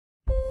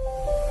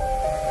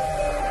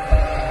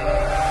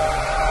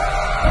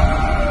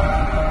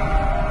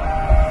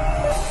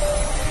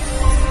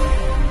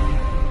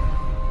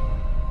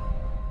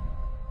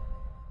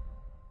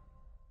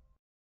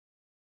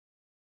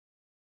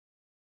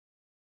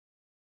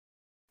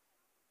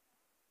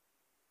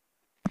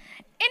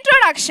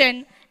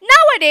Introduction.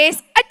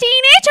 Nowadays, a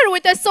teenager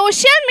with a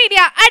social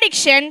media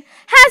addiction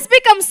has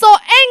become so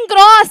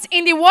engrossed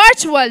in the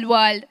virtual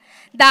world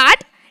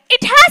that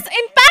it has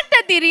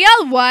impacted the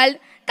real world,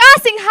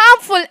 causing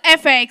harmful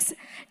effects.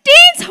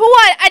 Teens who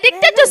are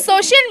addicted to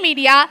social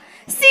media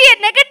see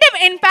a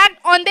negative impact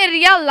on their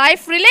real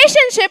life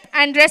relationship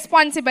and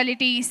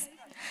responsibilities.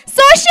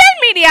 Social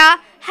media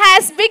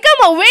has become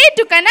a way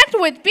to connect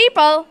with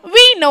people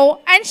we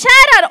know and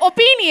share our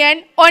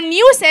opinion on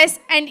news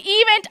and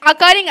events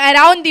occurring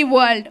around the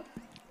world.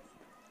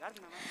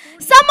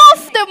 Some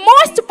of the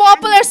most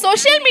popular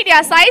social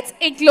media sites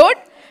include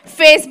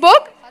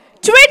Facebook,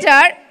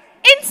 Twitter,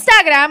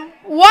 Instagram,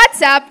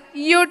 WhatsApp,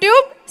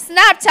 YouTube,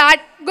 Snapchat,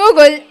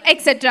 Google,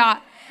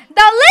 etc.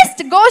 The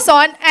list goes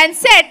on and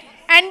said,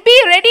 and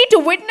be ready to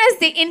witness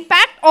the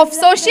impact of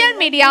social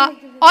media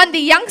on the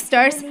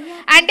youngsters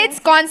and its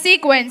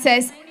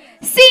consequences.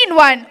 Scene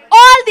 1.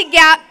 All the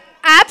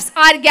apps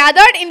are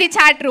gathered in the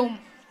chat room.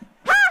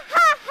 Ha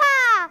ha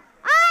ha!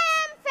 I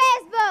am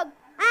Facebook.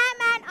 I am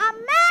an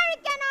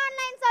American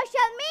online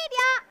social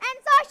media and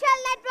social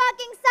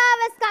networking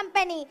service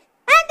company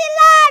and the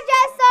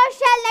largest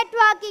social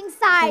networking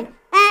site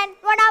and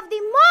one of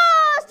the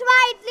most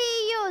widely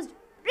used.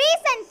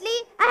 Recently,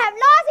 I have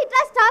lost the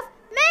trust of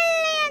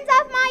millions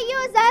of my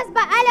users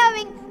by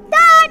allowing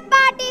third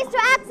parties to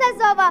access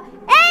over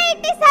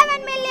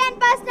 87 million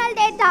personal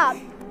data.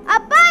 A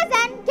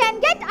person can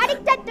get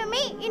addicted to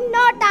me in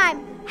no time.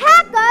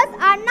 Hackers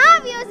are now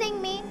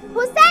using me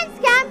who send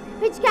scams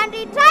which can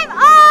retrieve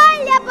all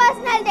your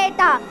personal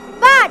data.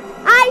 But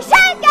I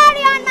shall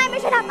carry on my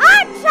mission of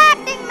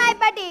attracting my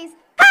buddies.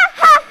 Ha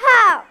ha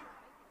ha!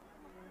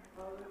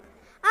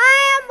 I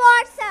am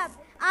WhatsApp.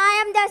 I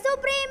am the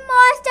supreme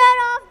master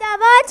of the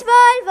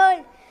virtual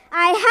world.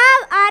 I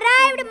have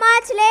arrived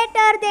much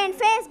later than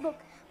Facebook,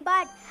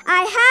 but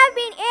I have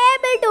been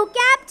able to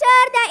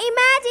capture the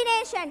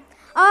imagination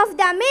of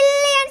the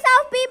millions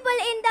of people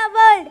in the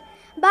world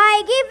by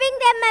giving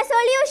them a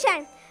solution.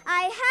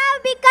 I have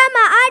become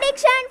an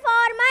addiction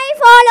for my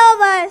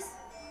followers.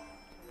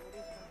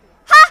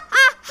 Ha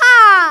ha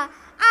ha!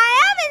 I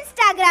am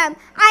Instagram.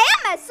 I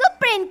am a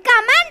supreme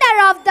commander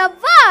of the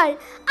world.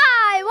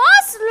 I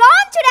was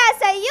launched as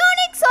a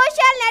unique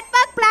social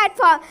network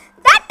platform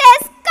that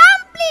is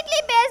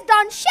completely based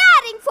on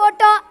sharing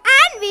photo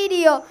and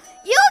video.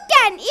 You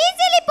can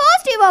easily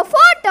post your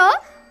photo,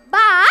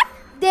 but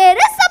there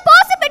is a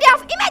possibility of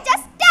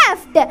images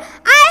theft.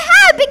 I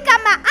have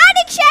become an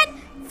addiction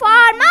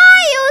for my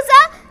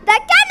user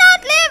that cannot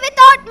live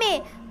without me.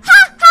 Ha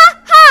ha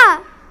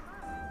ha!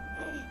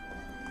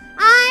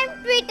 I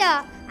am Twitter.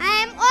 I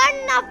am one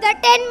of the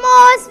 10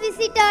 most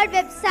visited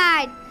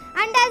websites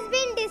and has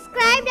been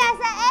described as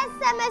a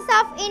SMS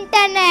of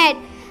internet.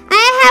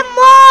 I have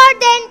more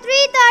than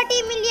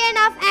 330 million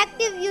of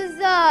active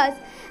users.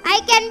 I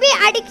can be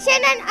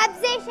addiction and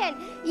obsession.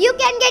 You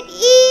can get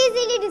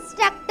easily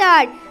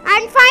distracted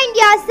and find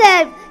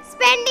yourself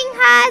spending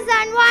hours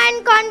on one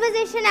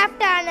conversation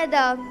after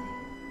another.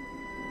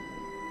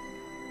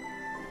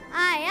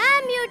 I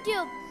am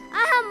YouTube.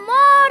 I have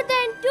more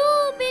than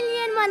 2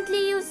 billion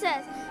monthly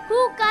users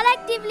who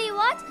collectively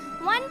watch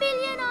 1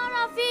 billion hours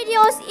of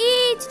videos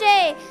each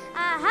day.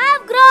 I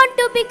have grown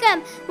to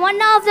become one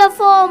of the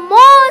 4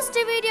 most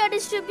video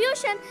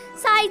distribution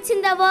sites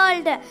in the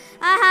world.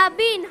 I have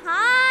been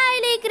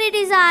highly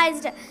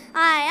criticized.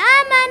 I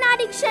am an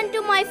addiction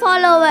to my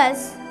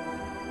followers.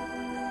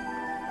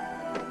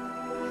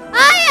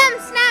 I am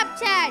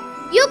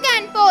Snapchat. You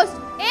can post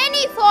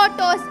any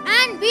photos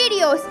and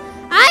videos.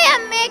 I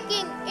am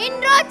making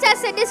inroads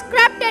as a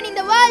disruptor in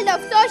the world of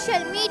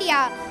social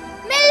media.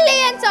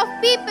 Millions of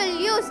people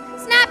use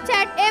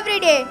Snapchat every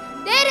day.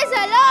 There is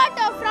a lot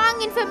of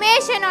wrong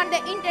information on the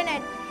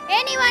internet.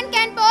 Anyone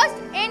can post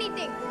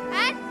anything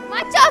and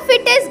much of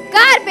it is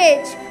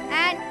garbage.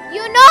 And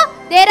you know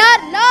there are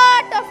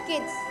lot of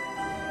kids.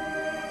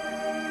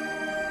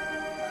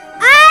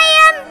 I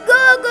am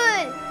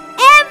Google.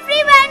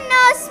 Everyone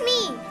knows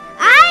me.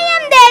 I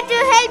am there to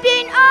help you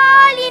in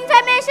all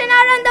information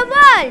around the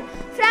world.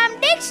 From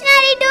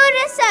dictionary to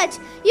research,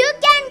 you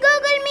can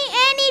Google me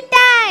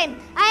anytime.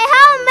 I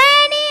have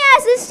many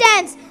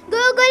assistants.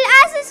 Google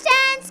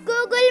Assistants,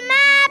 Google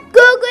Map,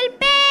 Google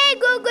Pay,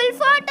 Google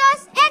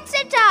Photos,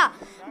 etc.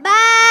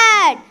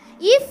 But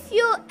if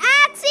you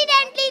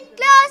accidentally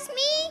close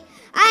me,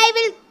 I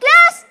will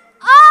close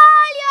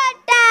all your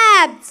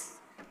tabs.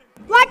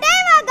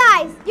 Whatever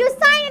guys, you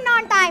sign in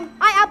on time.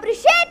 I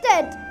appreciate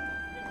it.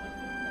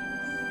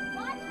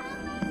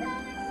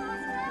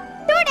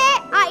 Today,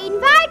 I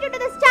invite you to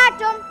the chat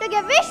room to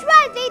give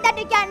visual treat that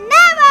you can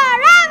never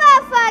ever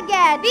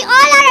forget. We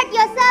all are at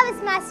your service,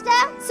 Master.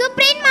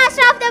 Supreme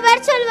Master of the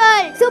virtual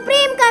world.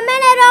 Supreme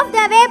Commander of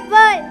the web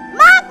world.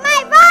 Mark my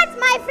words,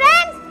 my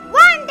friends.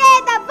 One day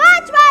the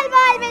virtual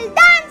world will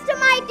dance to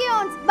my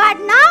tunes. But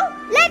now,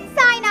 let's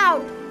sign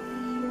out.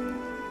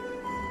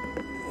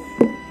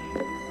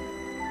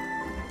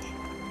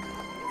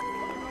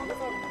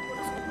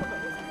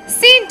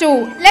 Scene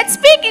 2. Let's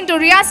peek into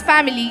Ria's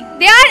family.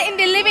 They are in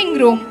the living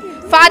room.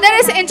 Father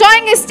is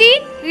enjoying his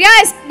tea. Ria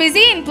is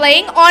busy in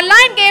playing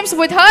online games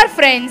with her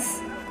friends.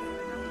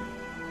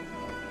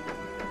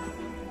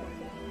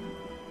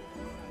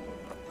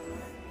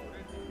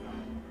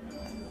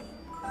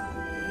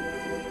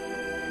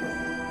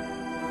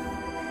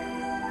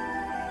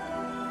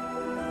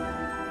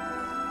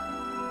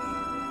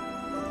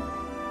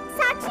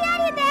 Sakshi,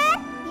 are you there?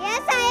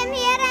 Yes, I am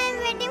here. I am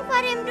waiting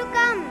for him to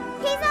come.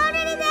 He's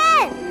already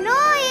there. No,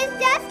 he's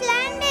just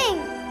landing.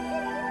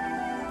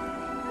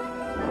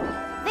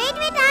 Wait,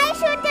 I'll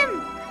shoot him.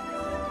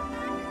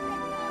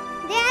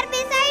 They are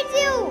beside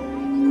you.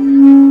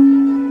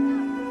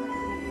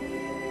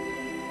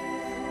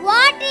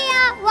 What,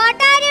 Ria? What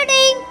are you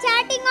doing?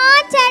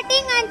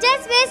 Chatting and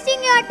just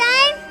wasting your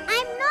time?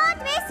 I'm not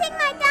wasting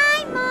my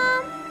time,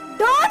 Mom.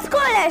 Don't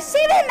scold her.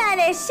 She will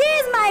manage. She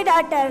is my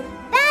daughter.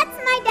 That's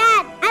my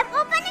dad. I'm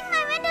opening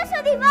my windows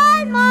to the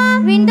world,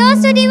 Mom.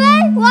 Windows to the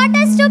world? What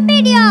a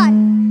stupid yawn.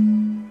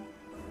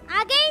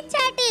 Again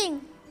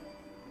chatting.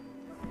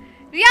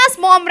 Ria's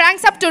mom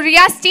ranks up to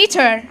Ria's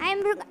teacher.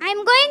 I'm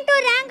going to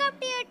rank up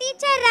to your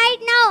teacher right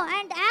now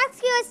and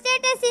ask your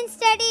status in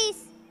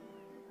studies.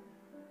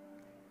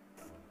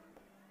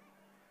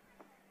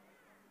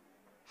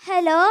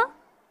 Hello?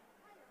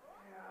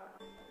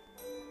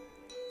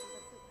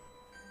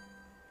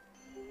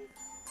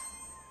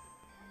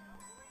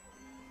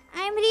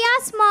 I'm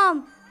Ria's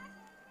mom.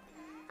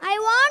 I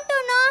want to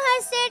know her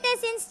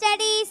status in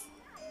studies.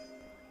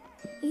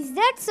 Is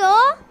that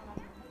so?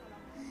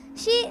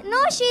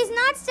 She's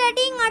not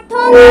studying at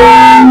home.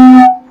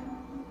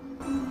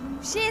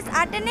 She is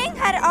attending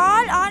her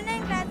all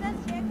online classes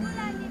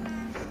regularly,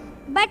 ma'am.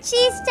 But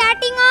she's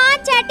chatting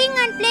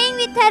and playing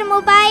with her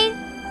mobile.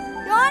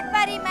 Don't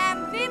worry,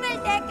 ma'am. We will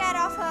take care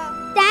of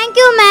her. Thank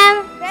you, ma'am.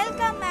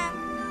 Welcome, ma'am.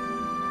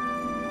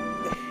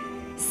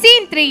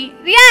 Scene 3.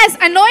 Ria has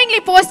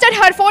unknowingly posted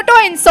her photo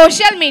in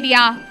social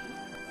media.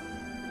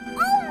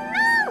 Oh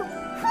no!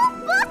 Who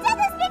posted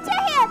this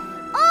picture here?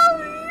 Oh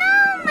no!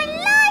 My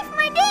life,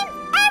 my dreams,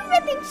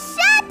 everything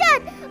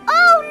shattered!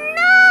 Oh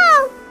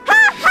no!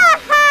 Ha ha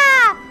ha!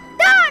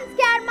 Don't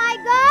scare my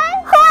girl!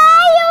 Who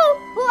are you?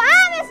 Who I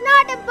am is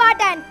not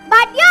important,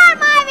 but you're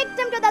my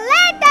victim to the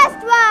latest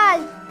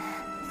world!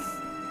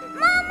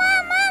 Mom!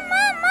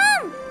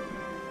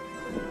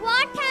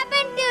 What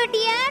happened to you,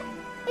 dear?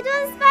 It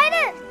was a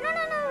spider.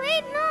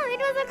 No, it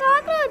was a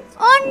cockroach.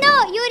 Oh no,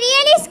 you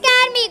really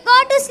scared me. Go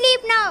to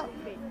sleep now.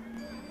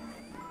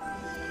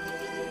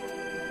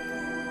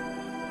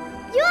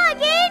 You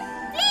again?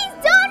 Please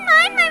don't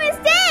mind my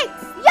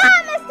mistakes. Your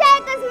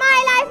mistake is my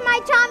life, my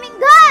charming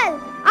girl.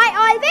 I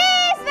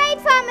always wait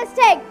for a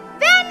mistake.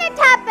 When it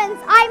happens,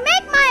 I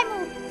make my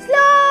move.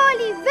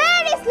 Slowly,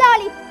 very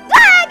slowly.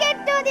 Drag it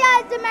to the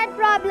ultimate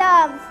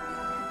problems.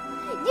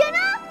 You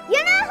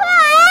know who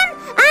I am?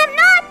 I'm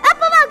not a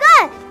poor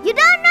girl. You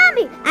don't know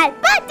me. I'll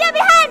put you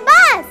behind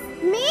bars.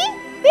 Me?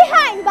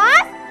 Behind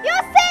bars? You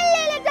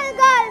silly little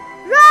girl.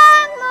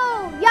 Wrong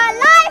move. Your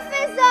life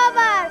is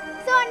over.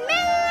 Soon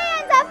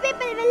millions of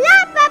people will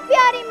lap up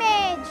your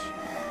image.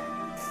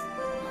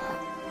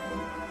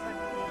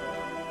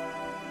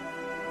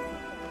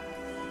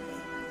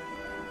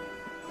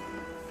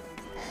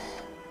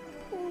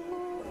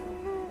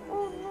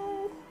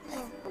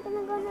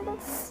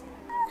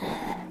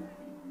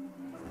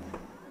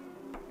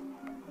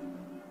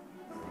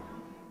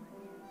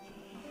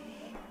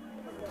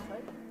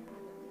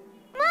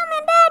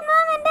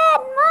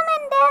 Mom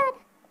and Dad.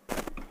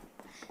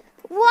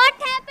 What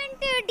happened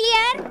to you,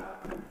 dear?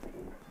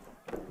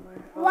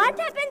 What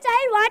happened,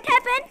 child? What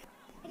happened?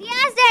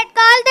 Ria's dad,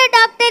 call the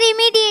doctor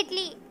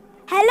immediately.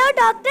 Hello,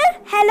 doctor.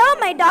 Hello,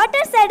 my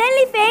daughter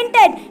suddenly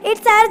fainted.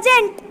 It's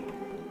urgent.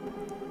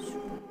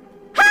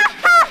 Ha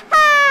ha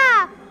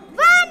ha!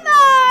 One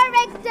more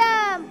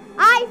victim.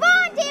 I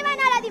won't even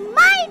allow the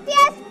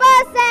mightiest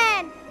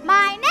person.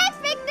 My next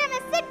victim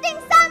is sitting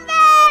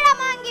somewhere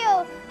among you.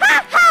 Ha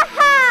ha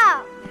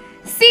ha!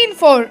 Scene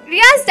 4.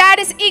 Ria's dad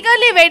is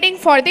eagerly waiting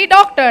for the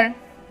doctor.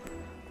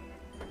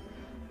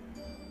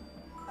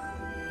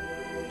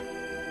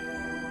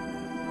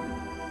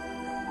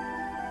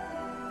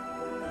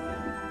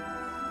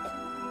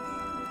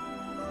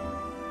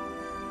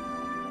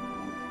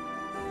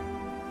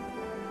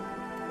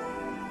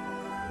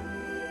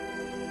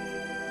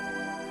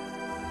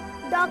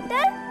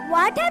 Doctor,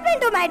 what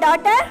happened to my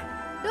daughter?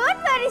 Don't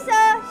worry,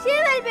 sir. She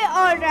will be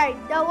alright.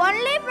 The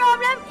only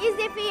problem is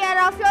the fear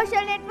of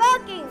social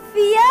networking.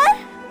 Fear?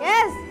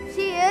 Yes,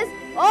 she is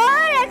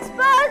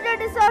overexposed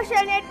to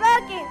social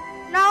networking.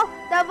 Now,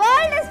 the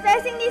world is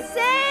facing the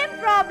same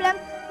problem.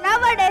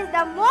 Nowadays,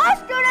 the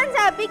most students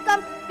have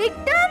become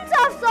victims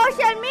of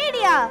social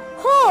media.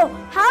 Oh,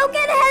 how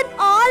can I help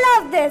all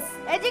of this?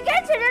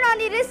 Educate children on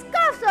the risk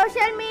of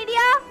social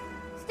media.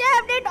 Stay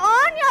updated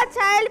on your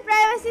child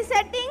privacy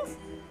settings.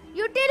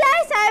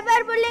 Utilize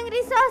cyberbullying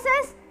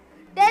resources.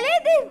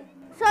 Delete the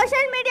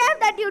social media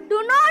that you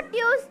do not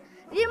use.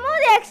 Remove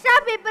the extra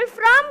people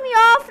from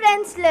your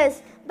friends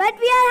list. But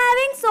we are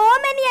having so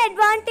many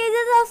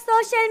advantages of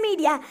social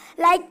media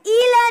like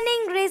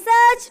e-learning,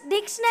 research,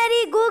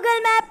 dictionary, Google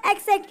Map,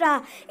 etc.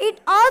 etc. It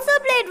also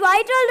played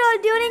vital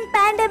role during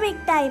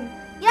pandemic time.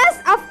 Yes,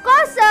 of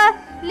course, sir.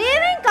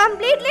 Leaving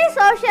completely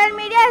social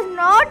media is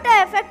not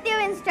effective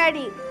in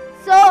study.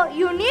 So,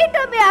 you need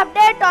to be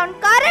updated on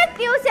correct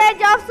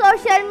usage of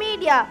social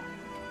media.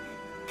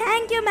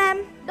 Thank you,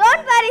 ma'am.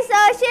 Don't worry,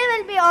 sir. She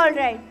will be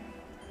alright.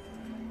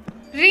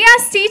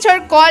 Ria's teacher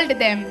called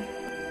them.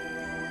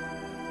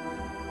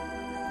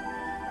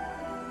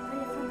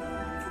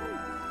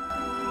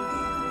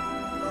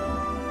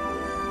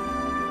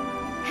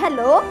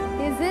 Hello,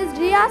 is this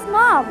Ria's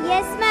mom?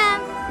 Yes,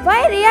 ma'am.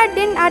 Why Ria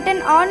didn't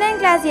attend online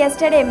class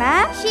yesterday,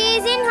 ma'am? She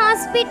is in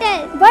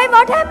hospital. Why,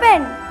 what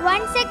happened?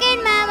 1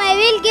 second, ma'am. I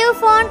will give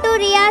phone to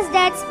Ria's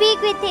dad.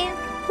 Speak with him.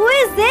 Who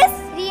is this?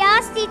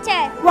 Ria's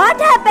teacher. What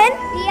happened?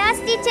 Ria's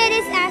teacher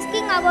is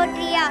asking about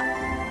Ria.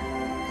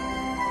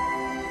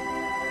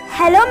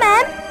 Hello,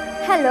 ma'am.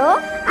 Hello,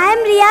 I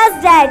am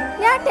Ria's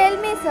dad. Yeah, tell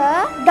me,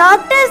 sir.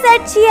 Doctor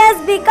said she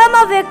has become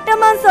a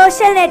victim on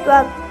social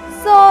network.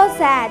 So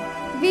sad.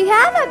 We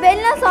have a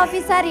wellness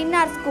officer in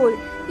our school.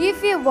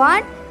 If you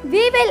want,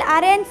 we will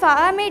arrange for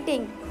a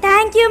meeting.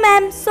 Thank you,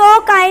 ma'am.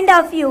 So kind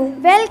of you.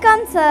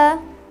 Welcome, sir.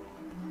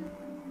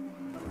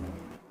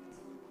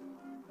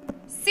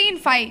 Scene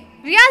 5.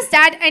 Ria's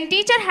dad and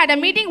teacher had a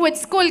meeting with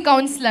school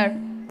counselor.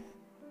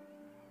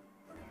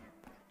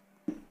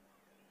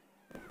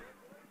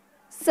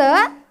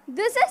 Sir,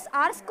 this is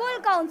our school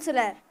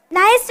counselor.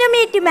 Nice to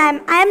meet you,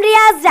 ma'am. I am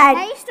Ria's dad.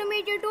 Nice to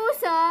meet you too,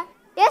 sir.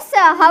 Yes,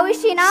 sir. How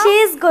is she now? She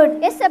is good.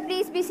 Yes, sir.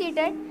 Please be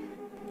seated.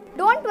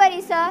 Don't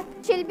worry, sir.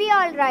 She'll be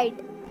alright.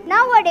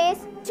 Nowadays,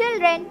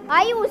 children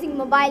are using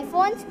mobile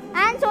phones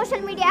and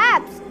social media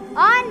apps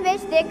on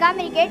which they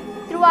communicate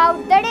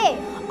throughout the day.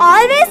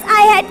 Always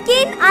I had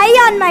keen eye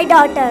on my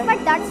daughter.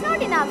 But that's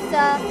not enough,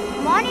 sir.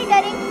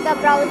 Monitoring the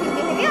browsing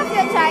behavior of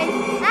your child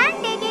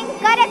and taking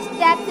correct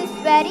steps is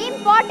very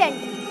important.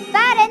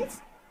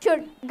 Parents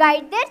should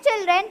guide their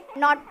children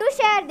not to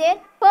share their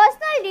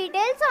personal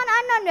details on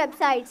unknown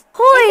websites.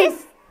 It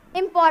is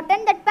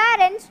important that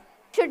parents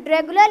should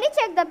regularly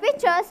check the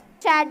pictures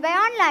shared by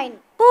online.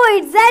 Oh,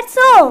 is that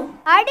so?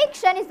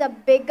 Addiction is the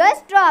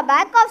biggest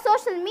drawback of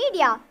social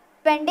media.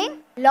 Spending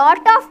lot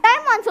of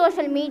time on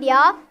social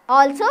media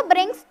also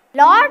brings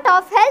lot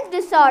of health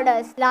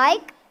disorders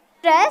like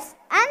stress,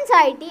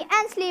 anxiety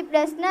and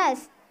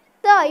sleeplessness.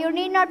 So, you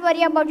need not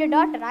worry about your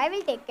daughter. I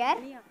will take care.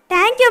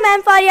 Thank you,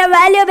 ma'am, for your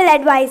valuable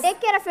advice. Take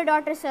care of your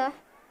daughter, sir.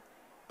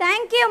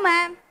 Thank you,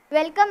 ma'am.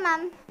 Welcome,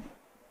 ma'am.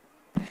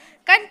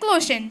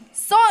 Conclusion.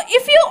 So,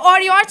 if you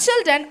or your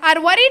children are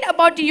worried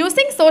about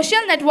using social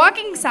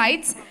networking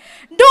sites,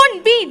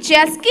 don't be.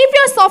 Just keep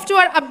your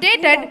software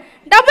updated,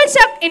 double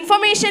check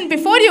information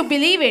before you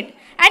believe it,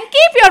 and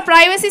keep your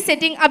privacy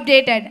setting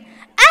updated.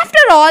 After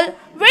all,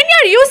 when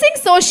you're using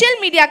social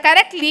media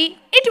correctly,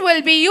 it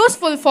will be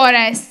useful for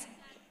us.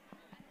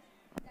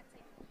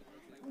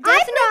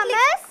 I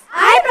promise